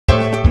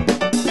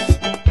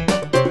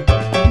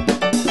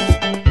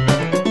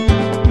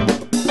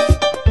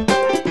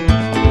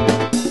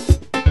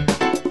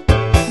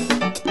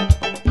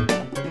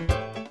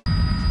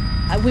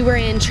were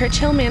in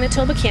Churchill,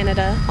 Manitoba,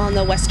 Canada, on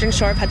the western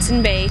shore of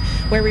Hudson Bay,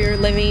 where we were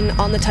living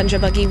on the tundra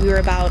buggy. We were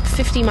about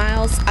 50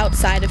 miles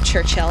outside of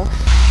Churchill.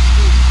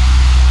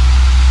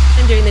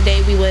 And during the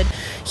day we would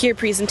hear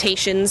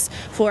presentations.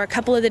 For a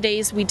couple of the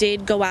days we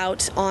did go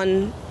out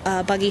on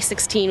buggy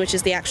 16, which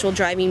is the actual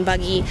driving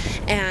buggy,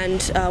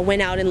 and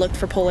went out and looked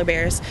for polar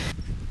bears.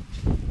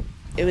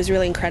 It was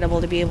really incredible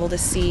to be able to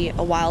see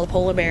a wild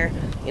polar bear,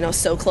 you know,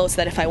 so close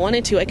that if I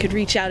wanted to, I could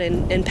reach out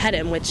and pet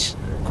him, which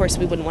of course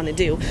we wouldn't want to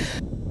do.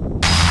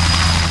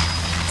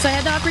 So I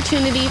had the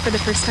opportunity for the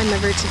first time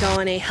ever to go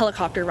on a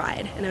helicopter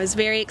ride, and I was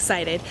very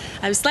excited.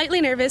 I was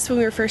slightly nervous when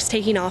we were first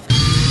taking off.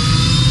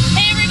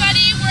 Hey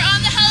everybody, we're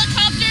on the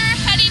helicopter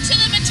heading to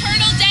the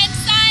maternal den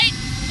site.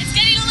 It's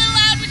getting a little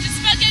loud, we're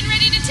just about getting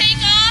ready to take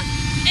off,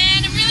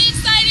 and I'm really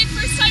excited,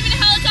 first time in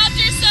a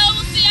helicopter, so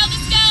we'll see how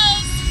this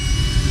goes.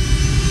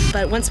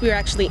 But once we were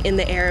actually in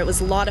the air, it was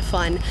a lot of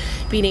fun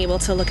being able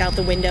to look out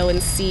the window and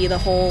see the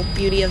whole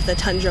beauty of the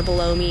tundra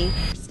below me.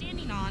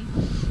 Standing on,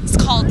 it's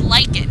called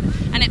lichen,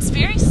 and it's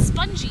very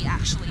spongy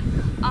actually.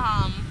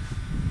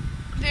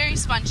 Very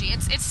spongy.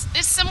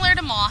 It's similar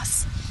to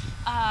moss,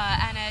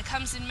 and it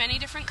comes in many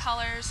different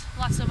colors,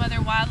 lots of other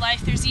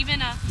wildlife. There's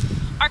even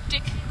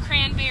Arctic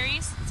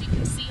cranberries, as you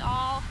can see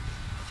all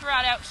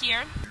throughout out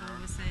here.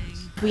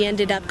 We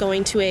ended up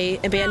going to an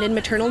abandoned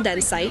maternal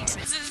den site.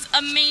 This is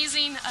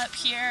amazing up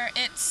here.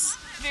 It's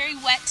very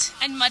wet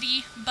and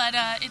muddy, but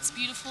it's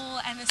beautiful,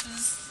 and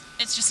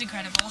it's just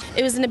incredible.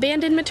 It was an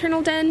abandoned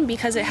maternal den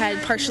because it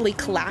had partially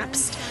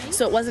collapsed,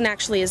 so it wasn't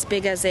actually as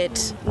big as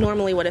it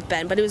normally would have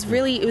been. But it was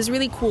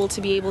really cool to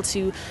be able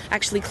to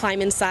actually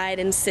climb inside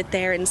and sit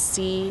there and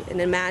see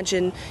and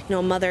imagine, you know,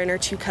 a mother and her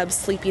two cubs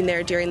sleeping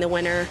there during the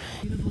winter.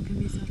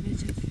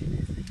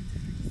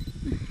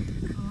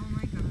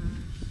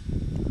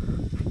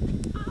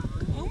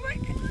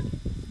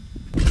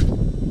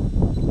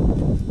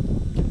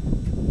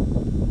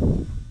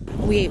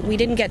 We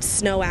didn't get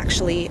snow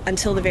actually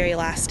until the very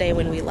last day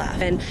when we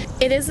left, and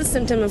it is a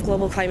symptom of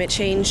global climate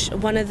change.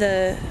 When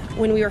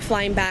we were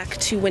flying back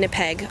to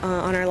Winnipeg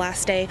on our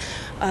last day,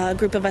 a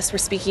group of us were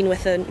speaking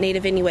with a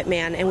native Inuit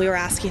man, and we were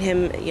asking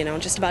him, you know,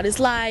 just about his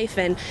life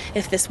and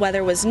if this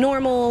weather was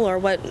normal or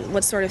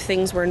what sort of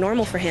things were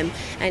normal for him.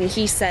 And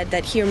he said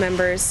that he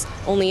remembers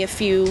only a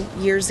few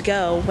years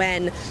ago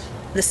when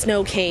the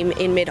snow came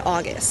in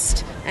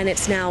mid-August, and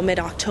it's now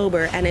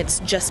mid-October and it's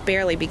just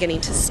barely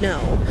beginning to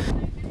snow.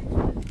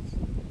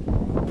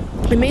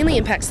 It mainly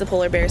impacts the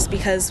polar bears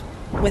because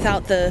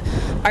without the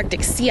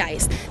Arctic sea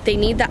ice, they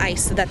need the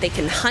ice so that they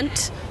can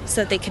hunt,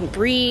 so that they can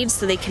breed,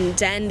 so they can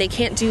den. They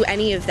can't do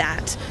any of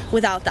that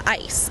without the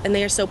ice, and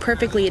they are so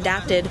perfectly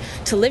adapted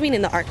to living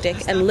in the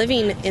Arctic and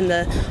living in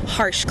the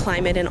harsh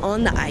climate and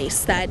on the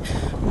ice that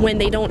when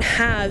they don't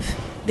have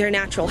their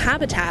natural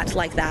habitat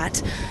like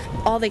that,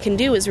 all they can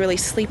do is really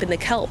sleep in the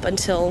kelp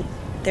until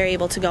they're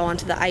able to go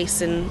onto the ice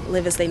and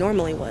live as they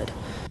normally would.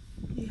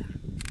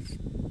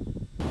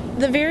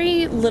 The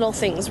very little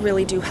things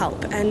really do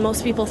help, and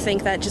most people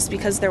think that just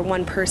because they're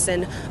one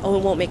person, oh,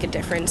 it won't make a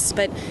difference.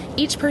 But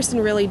each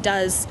person really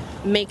does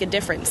make a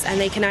difference, and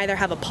they can either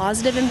have a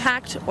positive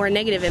impact or a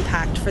negative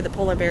impact for the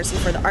polar bears and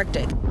for the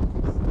Arctic.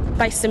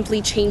 By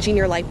simply changing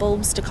your light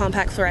bulbs to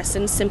compact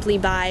fluorescents, simply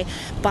by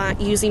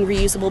using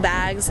reusable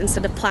bags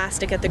instead of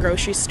plastic at the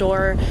grocery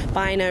store,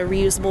 buying a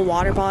reusable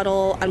water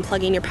bottle,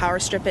 unplugging your power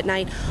strip at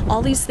night.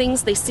 All these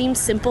things, they seem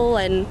simple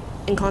and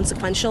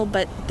inconsequential,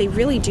 but they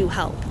really do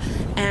help.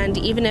 And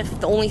even if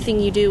the only thing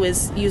you do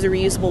is use a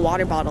reusable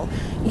water bottle,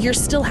 you're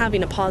still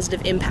having a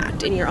positive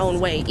impact in your own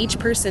way. Each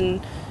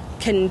person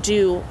can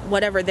do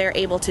whatever they're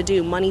able to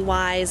do,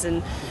 money-wise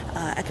and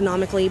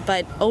economically,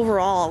 but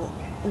overall,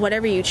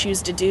 whatever you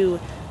choose to do,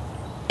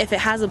 if it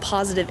has a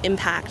positive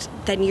impact,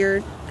 then you're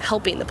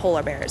helping the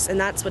polar bears, and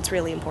that's what's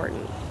really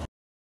important.